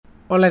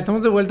Hola,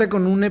 estamos de vuelta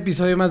con un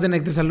episodio más de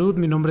Necte Salud.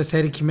 Mi nombre es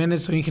Eric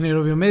Jiménez, soy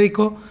ingeniero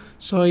biomédico,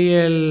 soy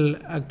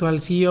el actual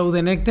CEO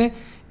de Necte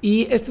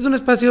y este es un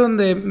espacio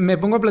donde me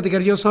pongo a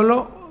platicar yo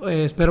solo,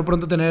 espero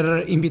pronto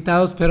tener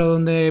invitados, pero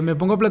donde me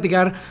pongo a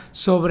platicar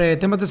sobre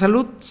temas de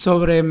salud,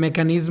 sobre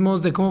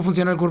mecanismos de cómo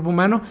funciona el cuerpo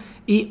humano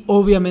y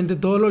obviamente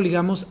todo lo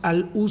ligamos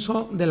al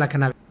uso de la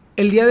cannabis.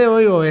 El día de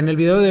hoy o en el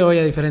video de hoy,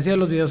 a diferencia de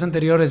los videos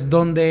anteriores,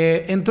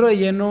 donde entro de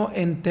lleno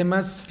en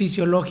temas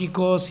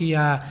fisiológicos y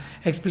a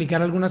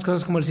explicar algunas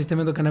cosas como el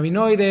sistema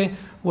endocannabinoide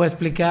o a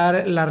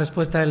explicar la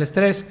respuesta del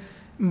estrés,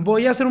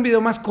 voy a hacer un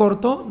video más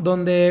corto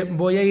donde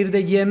voy a ir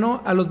de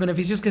lleno a los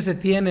beneficios que se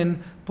tienen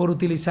por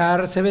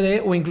utilizar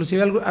CBD o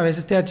inclusive a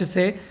veces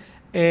THC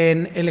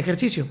en el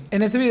ejercicio.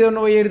 En este video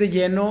no voy a ir de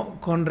lleno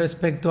con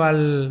respecto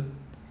al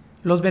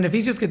los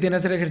beneficios que tiene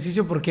hacer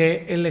ejercicio,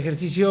 porque el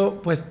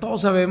ejercicio, pues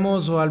todos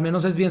sabemos, o al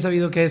menos es bien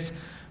sabido que es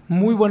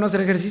muy bueno hacer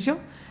ejercicio.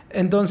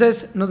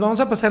 Entonces nos vamos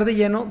a pasar de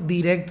lleno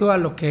directo a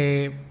lo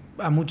que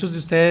a muchos de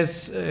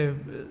ustedes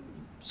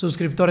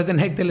suscriptores de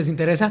Necte les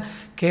interesa,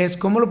 que es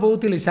cómo lo puedo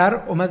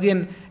utilizar, o más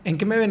bien en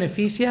qué me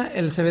beneficia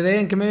el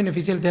CBD, en qué me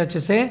beneficia el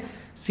THC,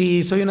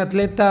 si soy un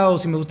atleta o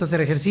si me gusta hacer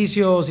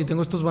ejercicio o si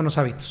tengo estos buenos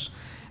hábitos.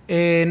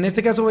 En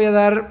este caso voy a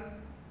dar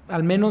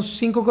al menos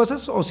 5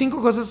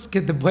 cosas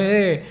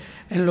que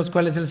en los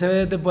cuales el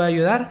CBD te puede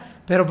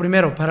ayudar. Pero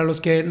primero, para los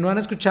que no han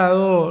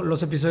escuchado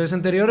los episodios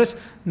anteriores,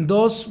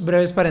 2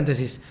 breves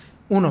paréntesis.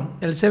 1.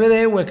 El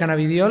CBD o el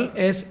cannabidiol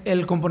es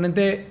el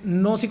componente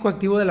no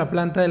psicoactivo de la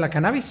planta de la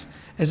cannabis.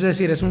 Es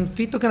decir, es un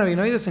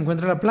fitocannabinoide, se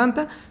encuentra en la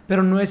planta,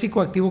 pero no es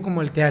psicoactivo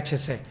como el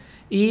THC.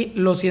 Y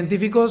los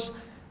científicos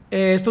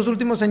estos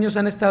últimos años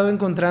han estado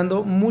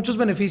encontrando muchos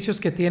beneficios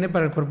que tiene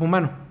para el cuerpo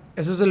humano.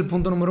 Ese es el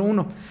punto número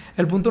 1.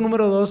 El punto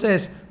número 2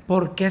 es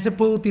 ¿por qué se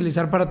puede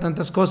utilizar para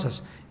tantas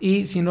cosas?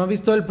 Y si no ha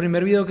visto el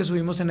primer video que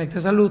subimos en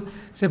Necte Salud,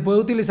 se puede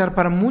utilizar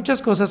para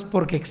muchas cosas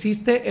porque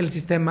existe el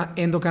sistema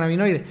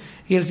endocannabinoide.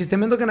 Y el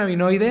sistema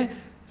endocannabinoide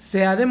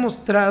se ha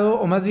demostrado,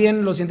 o más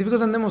bien los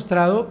científicos han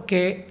demostrado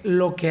que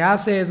lo que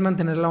hace es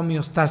mantener la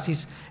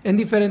homeostasis en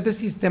diferentes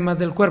sistemas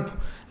del cuerpo.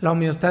 La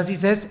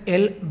homeostasis es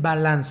el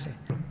balance.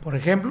 Por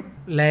ejemplo,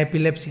 la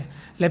epilepsia.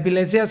 La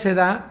epilepsia se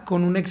da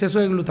con un exceso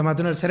de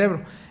glutamato en el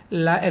cerebro.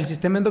 El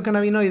sistema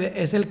endocannabinoide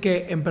es el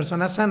que en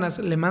personas sanas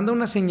le manda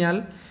una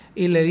señal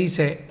y le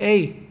dice,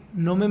 hey,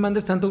 no me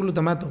mandes tanto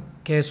glutamato,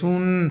 que es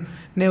un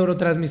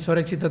neurotransmisor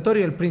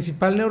excitatorio, el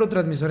principal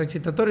neurotransmisor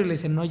excitatorio. Y le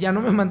dice, no, ya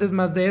no me mandes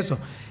más de eso.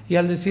 Y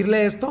al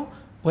decirle esto,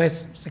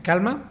 pues se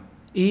calma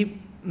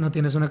y no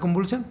tienes una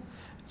convulsión.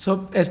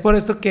 Es por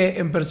esto que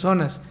en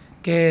personas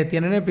que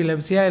tienen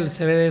epilepsia, el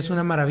CBD es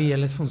una maravilla,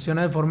 les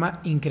funciona de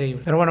forma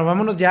increíble. Pero bueno,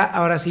 vámonos ya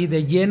ahora sí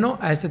de lleno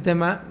a este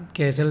tema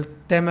que es el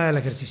tema del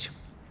ejercicio.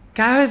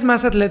 Cada vez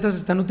más atletas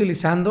están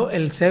utilizando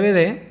el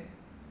CBD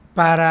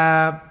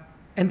para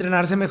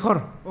entrenarse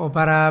mejor o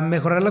para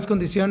mejorar las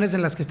condiciones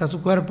en las que está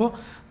su cuerpo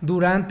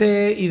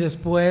durante y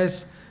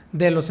después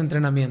de los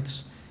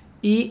entrenamientos.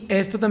 Y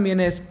esto también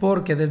es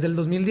porque desde el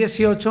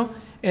 2018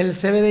 el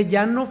CBD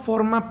ya no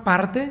forma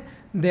parte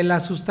de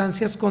las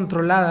sustancias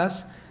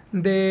controladas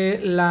de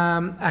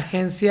la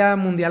Agencia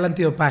Mundial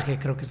Antidopaje,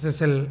 creo que ese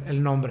es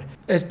el nombre.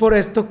 Es por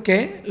esto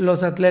que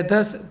los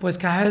atletas pues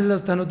cada vez lo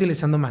están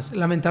utilizando más.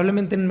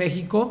 Lamentablemente en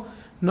México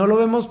no lo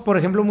vemos, por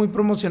ejemplo, muy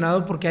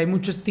promocionado porque hay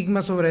mucho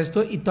estigma sobre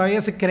esto y todavía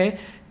se cree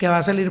que va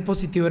a salir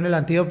positivo en el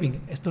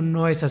antidoping. Esto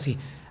no es así.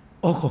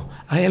 Ojo,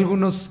 hay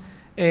algunos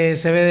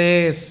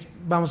CBDs,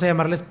 vamos a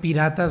llamarles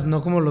piratas,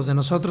 no como los de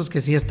nosotros,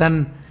 que sí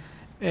están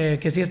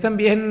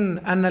bien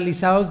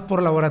analizados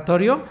por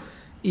laboratorio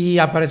y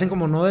aparecen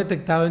como no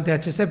detectado en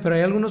THC, pero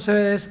hay algunos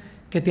CBDs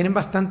que tienen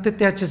bastante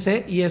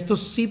THC y estos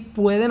sí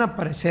pueden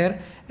aparecer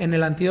en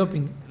el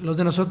antidoping. Los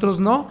de nosotros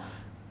no,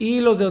 y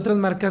los de otras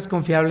marcas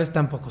confiables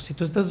tampoco. Si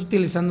tú estás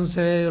utilizando un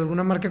CBD de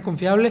alguna marca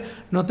confiable,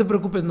 no te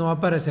preocupes, no va a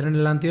aparecer en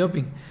el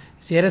antidoping.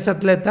 Si eres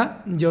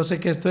atleta, yo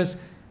sé que esto es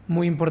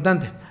muy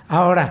importante.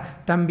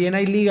 Ahora, también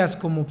hay ligas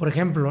como por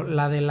ejemplo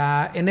la de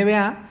la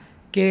NBA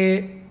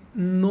que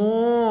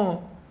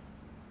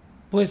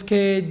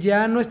que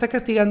ya no está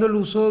castigando el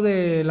uso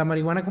de la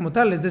marihuana como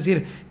tal, es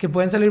decir, que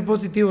pueden salir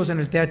positivos en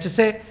el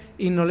THC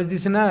y no les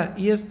dice nada.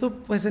 Y esto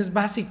pues es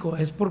básico,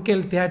 es porque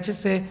el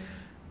THC,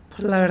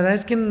 pues la verdad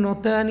es que no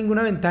te da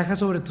ninguna ventaja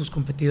sobre tus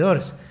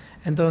competidores.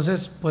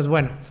 Entonces, pues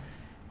bueno,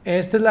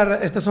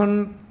 estas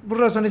son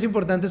razones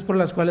importantes por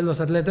las cuales los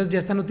atletas ya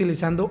están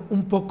utilizando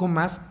un poco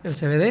más el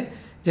CBD,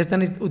 ya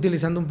están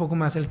utilizando un poco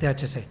más el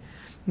THC.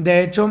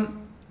 De hecho,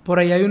 por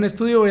ahí hay un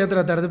estudio, voy a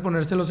tratar de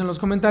ponérselos en los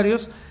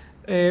comentarios,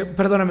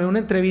 una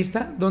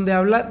entrevista donde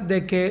habla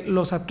de que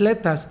los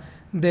atletas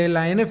de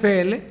la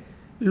NFL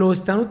lo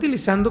están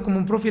utilizando como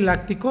un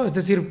profiláctico, es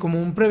decir,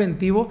 como un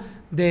preventivo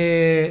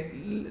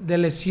de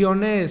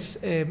lesiones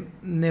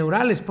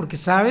neurales, porque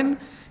saben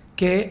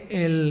que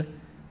el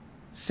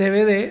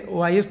CBD,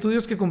 o hay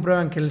estudios que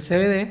comprueban que el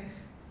CBD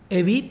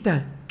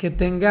evita que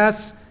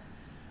tengas,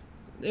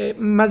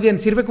 más bien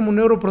sirve como un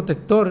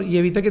neuroprotector y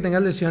evita que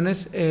tengas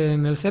lesiones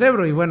en el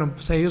cerebro. Y bueno,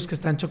 pues a ellos que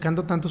están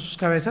chocando tanto sus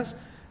cabezas,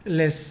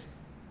 les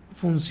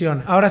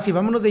funciona. Ahora sí,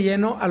 vámonos de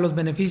lleno a los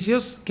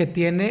beneficios que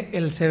tiene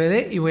el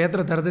CBD y voy a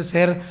tratar de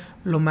ser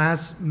lo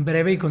más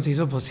breve y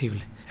conciso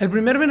posible. El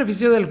primer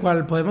beneficio del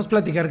cual podemos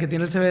platicar que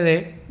tiene el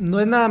CBD no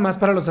es nada más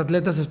para los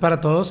atletas, es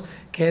para todos,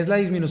 que es la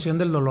disminución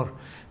del dolor.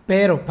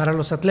 Pero para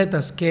los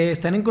atletas que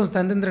están en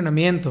constante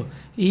entrenamiento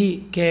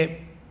y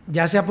que,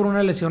 ya sea por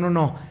una lesión o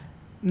no,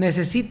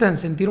 necesitan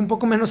sentir un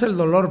poco menos el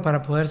dolor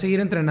para poder seguir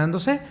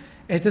entrenándose,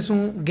 este es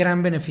un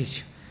gran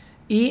beneficio.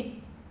 Y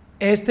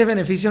este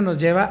beneficio nos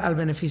lleva al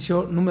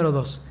beneficio número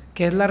 2,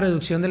 que es la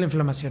reducción de la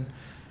inflamación.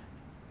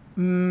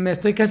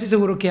 Estoy casi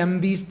seguro que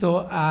han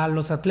visto a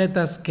los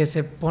atletas que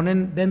se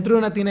ponen dentro de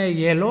una tina de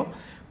hielo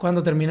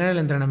cuando terminan el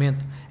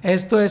entrenamiento.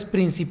 Esto es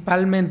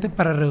principalmente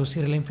para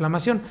reducir la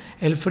inflamación.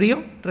 El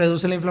frío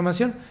reduce la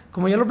inflamación.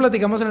 Como ya lo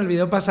platicamos en el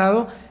video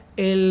pasado,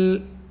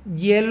 el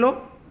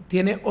hielo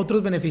tiene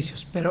otros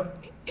beneficios, pero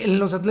en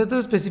los atletas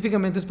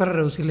específicamente es para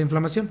reducir la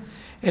inflamación.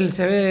 El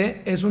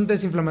CBD es un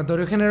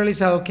desinflamatorio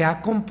generalizado que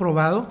ha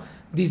comprobado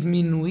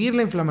disminuir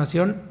la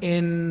inflamación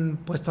en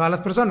pues todas las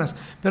personas,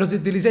 pero se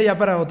utiliza ya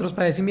para otros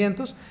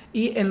padecimientos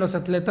y en los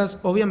atletas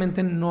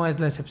obviamente no es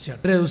la excepción.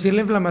 Reducir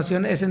la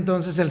inflamación es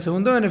entonces el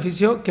segundo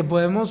beneficio que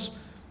podemos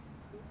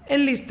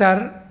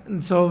enlistar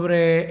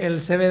sobre el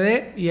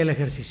CBD y el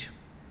ejercicio.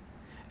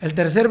 El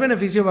tercer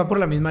beneficio va por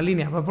la misma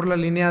línea, va por la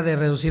línea de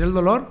reducir el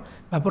dolor,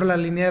 va por la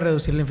línea de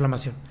reducir la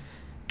inflamación.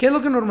 ¿Qué es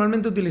lo que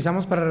normalmente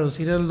utilizamos para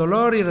reducir el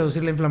dolor y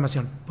reducir la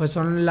inflamación? Pues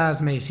son las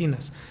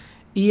medicinas.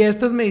 Y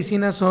estas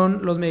medicinas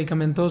son los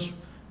medicamentos,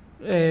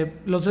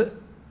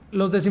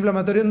 los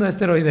desinflamatorios no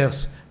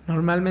esteroideos.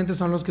 Normalmente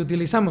son los que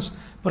utilizamos.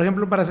 Por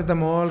ejemplo,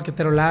 paracetamol,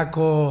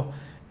 ketorolaco,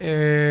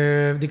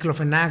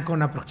 diclofenaco,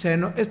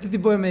 naproxeno, este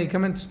tipo de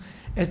medicamentos.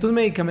 Estos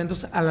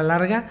medicamentos a la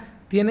larga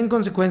tienen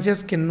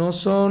consecuencias que no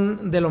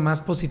son de lo más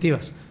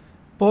positivas,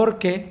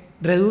 porque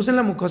reducen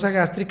la mucosa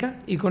gástrica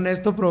y con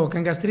esto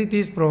provocan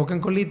gastritis,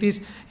 provocan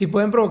colitis y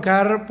pueden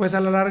provocar pues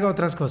a la larga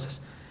otras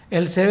cosas.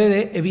 El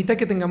CBD evita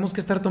que tengamos que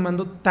estar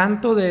tomando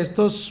tanto de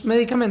estos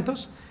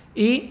medicamentos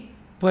y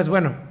pues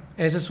bueno,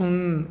 ese es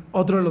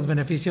otro de los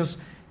beneficios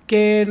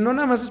que no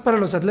nada más es para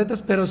los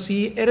atletas, pero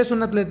si eres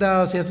un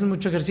atleta o si haces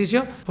mucho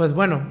ejercicio, pues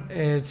bueno,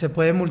 se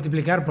puede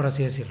multiplicar, por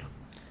así decirlo.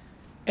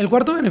 El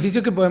cuarto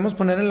beneficio que podemos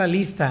poner en la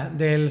lista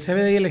del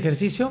CBD y el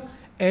ejercicio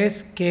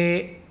es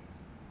que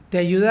te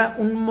ayuda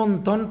un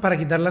montón para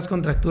quitar las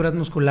contracturas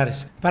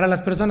musculares. Para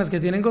las personas que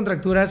tienen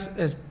contracturas,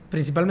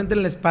 principalmente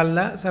en la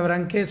espalda,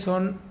 sabrán que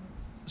son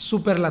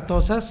súper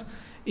latosas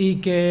y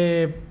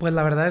que pues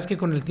la verdad es que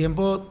con el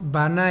tiempo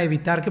van a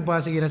evitar que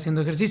puedas seguir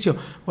haciendo ejercicio,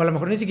 o a lo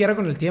mejor ni siquiera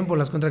con el tiempo.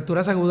 Las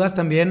contracturas agudas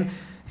también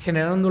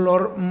generan un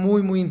dolor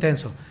muy muy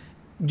intenso.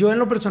 Yo en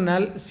lo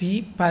personal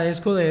sí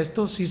padezco de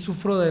esto, sí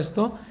sufro de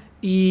esto,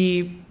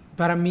 y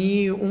para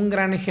mí un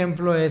gran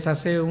ejemplo es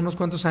hace unos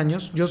cuantos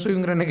años. Yo soy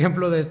un gran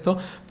ejemplo de esto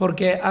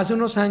porque hace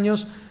unos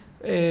años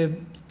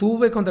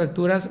tuve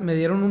contracturas, me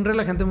dieron un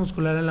relajante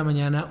muscular en la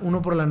mañana,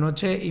 uno por la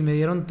noche, y me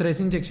dieron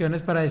 3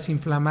 inyecciones para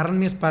desinflamar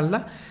mi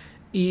espalda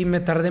y me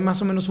tardé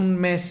más o menos un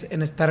mes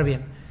en estar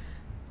bien.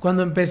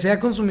 Cuando empecé a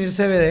consumir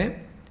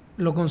CBD,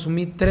 lo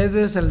consumí 3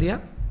 veces al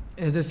día,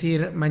 es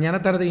decir,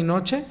 mañana, tarde y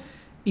noche,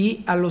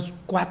 y a los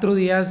 4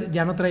 días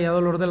ya no traía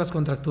dolor de las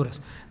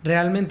contracturas.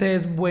 Realmente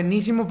es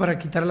buenísimo para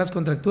quitar las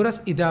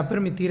contracturas y te va a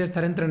permitir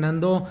estar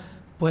entrenando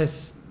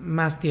pues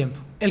más tiempo.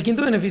 El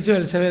quinto beneficio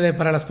del CBD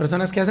para las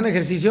personas que hacen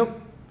ejercicio,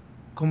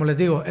 como les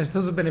digo,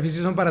 estos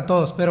beneficios son para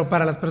todos, pero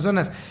para las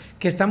personas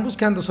que están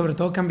buscando sobre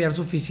todo cambiar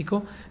su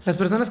físico, las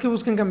personas que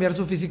buscan cambiar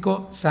su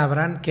físico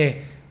sabrán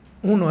que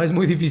uno, es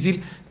muy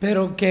difícil,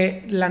 pero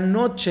que la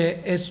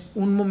noche es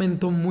un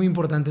momento muy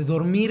importante.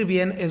 Dormir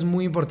bien es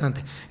muy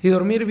importante. Y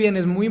dormir bien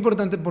es muy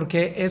importante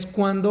porque es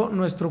cuando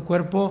nuestro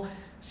cuerpo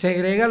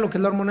segrega lo que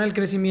es la hormona del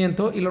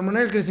crecimiento, y la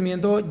hormona del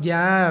crecimiento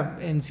ya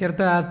en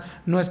cierta edad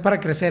no es para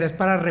crecer, es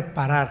para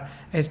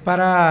reparar, es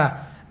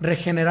para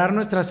regenerar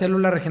nuestras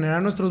células,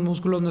 regenerar nuestros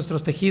músculos,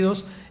 nuestros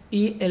tejidos,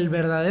 y el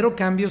verdadero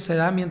cambio se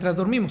da mientras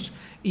dormimos.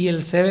 Y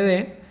el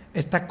CBD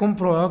está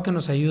comprobado que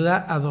nos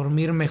ayuda a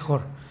dormir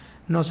mejor.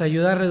 Nos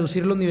ayuda a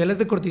reducir los niveles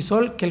de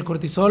cortisol, que el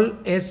cortisol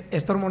es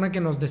esta hormona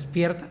que nos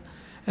despierta.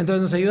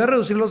 Entonces nos ayuda a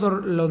reducir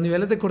los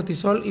niveles de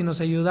cortisol y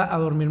nos ayuda a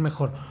dormir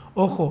mejor.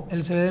 Ojo,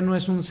 el CBD no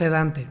es un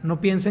sedante. No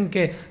piensen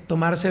que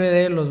tomar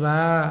CBD los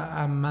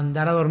va a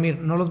mandar a dormir.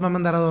 No los va a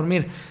mandar a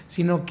dormir,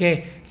 sino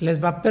que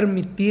les va a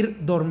permitir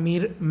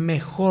dormir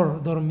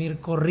mejor, dormir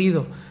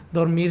corrido,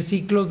 dormir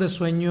ciclos de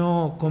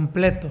sueño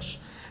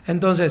completos.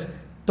 Entonces,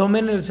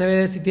 tomen el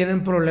CBD si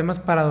tienen problemas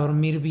para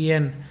dormir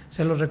bien,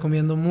 se los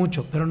recomiendo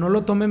mucho, pero no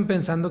lo tomen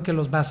pensando que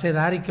los va a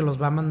sedar y que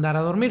los va a mandar a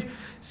dormir,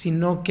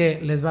 sino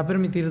que les va a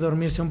permitir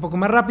dormirse un poco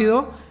más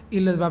rápido y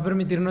les va a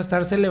permitir no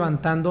estarse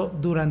levantando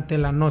durante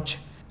la noche.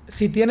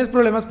 Si tienes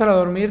problemas para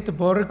dormir, te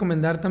puedo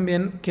recomendar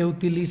también que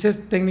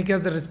utilices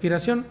técnicas de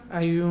respiración.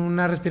 Hay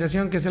una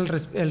respiración que es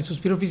el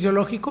suspiro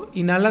fisiológico.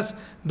 Inhalas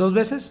 2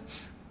 veces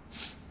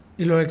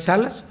y lo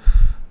exhalas,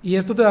 y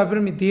esto te va a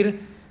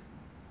permitir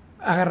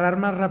agarrar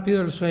más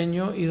rápido el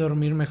sueño y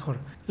dormir mejor.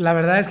 La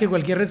verdad es que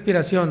cualquier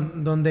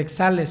respiración donde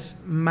exhales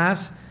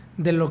más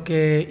de lo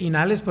que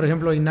inhales. Por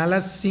ejemplo,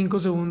 inhalas 5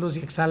 segundos y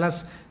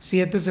exhalas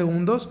 7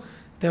 segundos,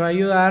 te va a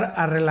ayudar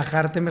a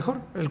relajarte mejor.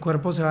 El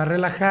cuerpo se va a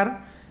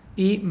relajar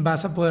y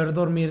vas a poder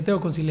dormirte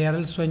o conciliar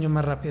el sueño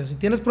más rápido. Si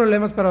tienes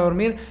problemas para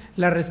dormir,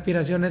 la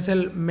respiración es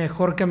el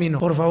mejor camino.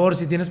 Por favor,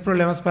 si tienes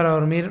problemas para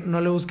dormir,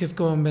 no le busques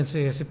con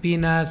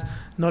benzodiazepinas,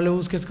 no le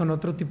busques con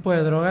otro tipo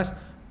de drogas,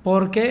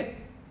 porque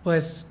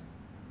pues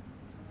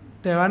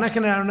te van a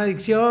generar una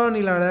adicción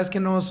y la verdad es que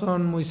no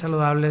son muy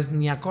saludables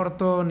ni a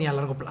corto ni a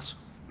largo plazo.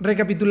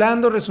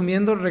 Recapitulando,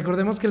 resumiendo,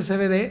 recordemos que el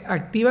CBD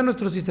activa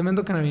nuestro sistema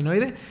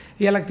endocannabinoide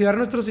y al activar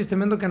nuestro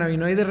sistema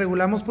endocannabinoide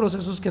regulamos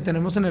procesos que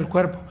tenemos en el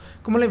cuerpo,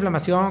 como la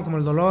inflamación, como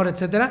el dolor,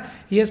 etc.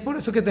 Y es por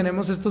eso que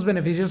tenemos estos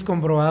beneficios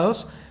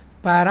comprobados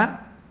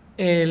para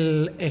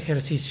el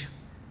ejercicio.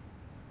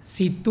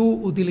 Si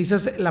tú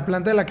utilizas la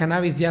planta de la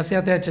cannabis, ya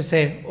sea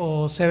THC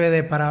o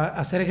CBD, para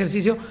hacer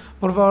ejercicio,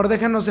 por favor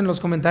déjanos en los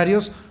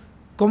comentarios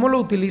cómo lo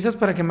utilizas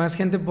para que más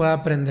gente pueda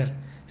aprender.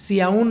 Si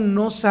aún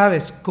no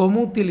sabes cómo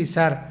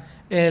utilizar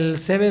el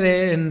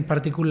CBD en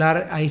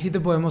particular, ahí sí te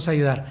podemos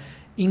ayudar.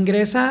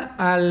 Ingresa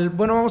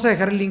vamos a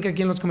dejar el link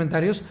aquí en los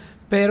comentarios,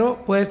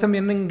 pero puedes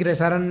también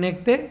ingresar a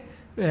Necte,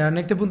 a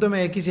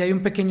necte.mx, y hay un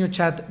pequeño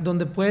chat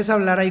donde puedes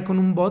hablar ahí con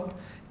un bot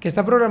que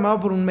está programado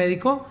por un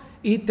médico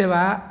y te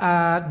va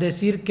a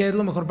decir qué es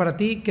lo mejor para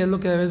ti, qué es lo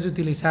que debes de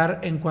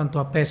utilizar en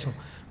cuanto a peso.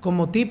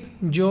 Como tip,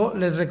 yo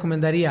les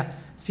recomendaría,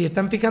 si se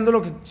están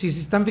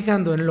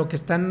fijando en lo que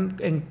están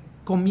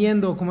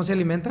comiendo, cómo se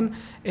alimentan,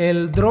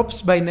 el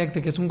Drops by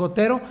Necte, que es un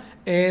gotero,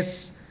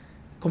 es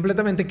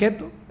completamente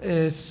keto,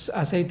 es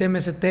aceite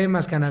MST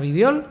más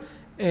cannabidiol,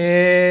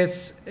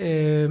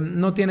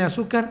 no tiene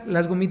azúcar,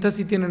 las gomitas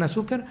sí tienen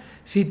azúcar.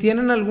 Si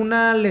tienen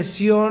alguna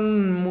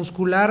lesión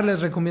muscular, les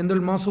recomiendo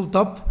el Muscle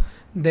Top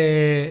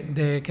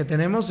que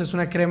tenemos, es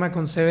una crema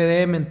con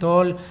CBD,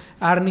 mentol,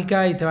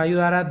 árnica, y te va a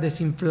ayudar a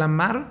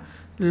desinflamar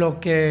lo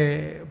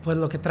que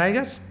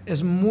traigas.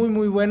 Es muy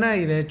muy buena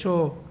y de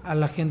hecho a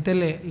la gente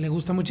le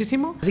gusta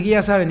muchísimo. Así que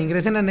ya saben,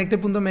 ingresen a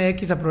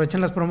necte.mx,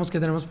 aprovechen las promos que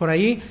tenemos por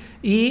ahí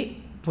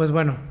y pues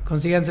bueno,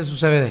 consíganse su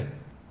CBD.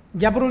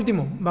 Ya por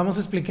último, vamos a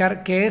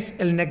explicar qué es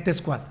el Necte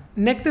Squad.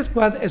 Necte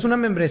Squad es una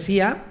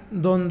membresía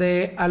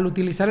donde al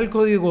utilizar el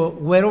código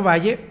Güero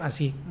Valle,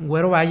 así,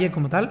 Güero Valle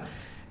como tal,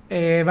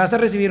 vas a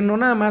recibir no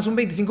nada más un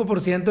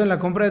 25% en la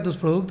compra de tus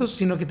productos,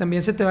 sino que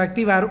también se te va a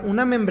activar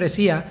una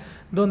membresía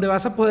donde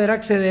vas a poder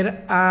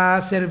acceder a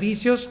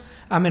servicios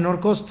a menor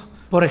costo.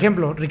 Por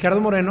ejemplo,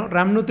 Ricardo Moreno,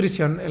 RAM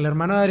Nutrición, el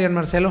hermano de Adrián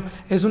Marcelo,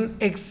 es un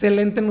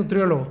excelente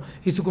nutriólogo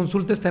y su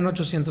consulta está en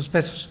 800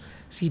 pesos.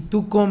 Si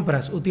tú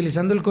compras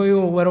utilizando el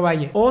código Güero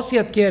Valle o si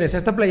adquieres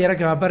esta playera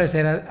que va a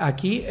aparecer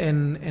aquí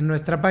en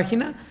nuestra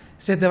página,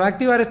 se te va a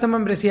activar esta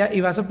membresía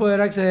y vas a poder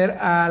acceder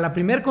a la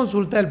primera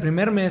consulta del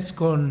primer mes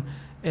con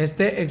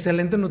este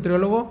excelente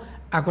nutriólogo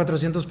a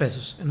 400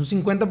 pesos, en un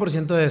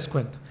 50% de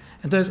descuento.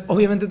 Entonces,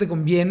 obviamente te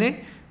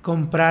conviene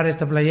comprar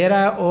esta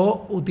playera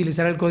o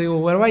utilizar el código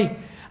Güero Valle.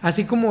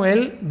 Así como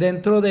él,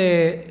 dentro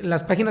de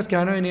las páginas que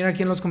van a venir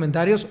aquí en los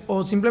comentarios,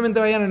 o simplemente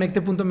vayan a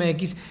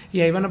necte.mx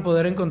y ahí van a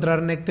poder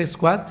encontrar Necte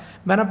Squad.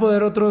 Van a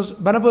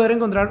poder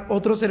encontrar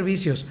otros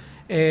servicios.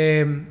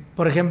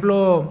 Por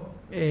ejemplo,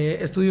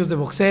 estudios de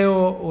boxeo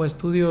o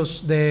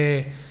estudios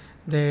de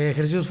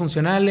ejercicios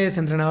funcionales,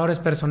 entrenadores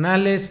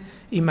personales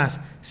y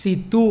más. Si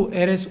tú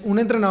eres un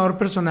entrenador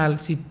personal,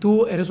 si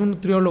tú eres un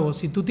nutriólogo,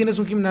 si tú tienes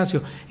un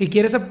gimnasio y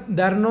quieres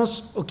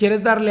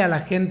darle a la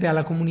gente, a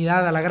la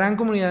comunidad, a la gran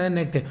comunidad de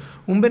Necte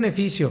un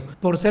beneficio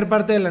por ser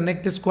parte de la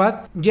Necte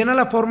Squad, llena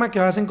la forma que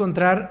vas a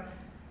encontrar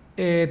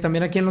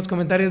también aquí en los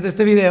comentarios de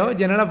este video,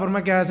 llena la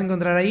forma que vas a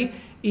encontrar ahí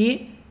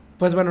y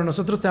pues bueno,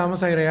 nosotros te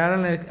vamos a agregar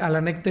a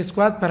la Necte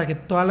Squad para que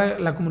toda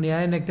la comunidad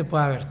de Necte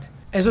pueda verte.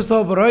 Eso es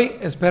todo por hoy,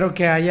 espero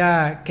que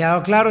haya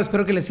quedado claro,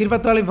 espero que les sirva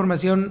toda la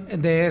información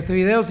de este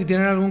video. Si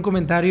tienen algún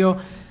comentario,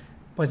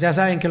 pues ya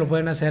saben que lo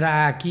pueden hacer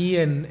aquí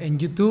en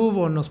YouTube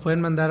o nos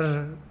pueden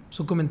mandar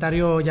su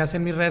comentario ya sea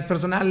en mis redes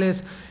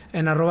personales,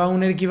 en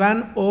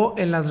 @unericiván o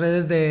en las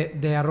redes de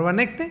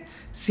 @necte.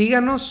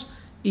 Síganos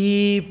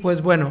y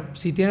pues bueno,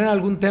 si tienen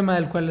algún tema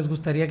del cual les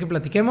gustaría que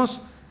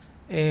platiquemos,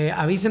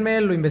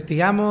 avísenme, lo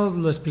investigamos,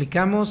 lo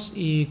explicamos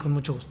y con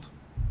mucho gusto.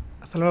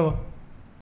 Hasta luego.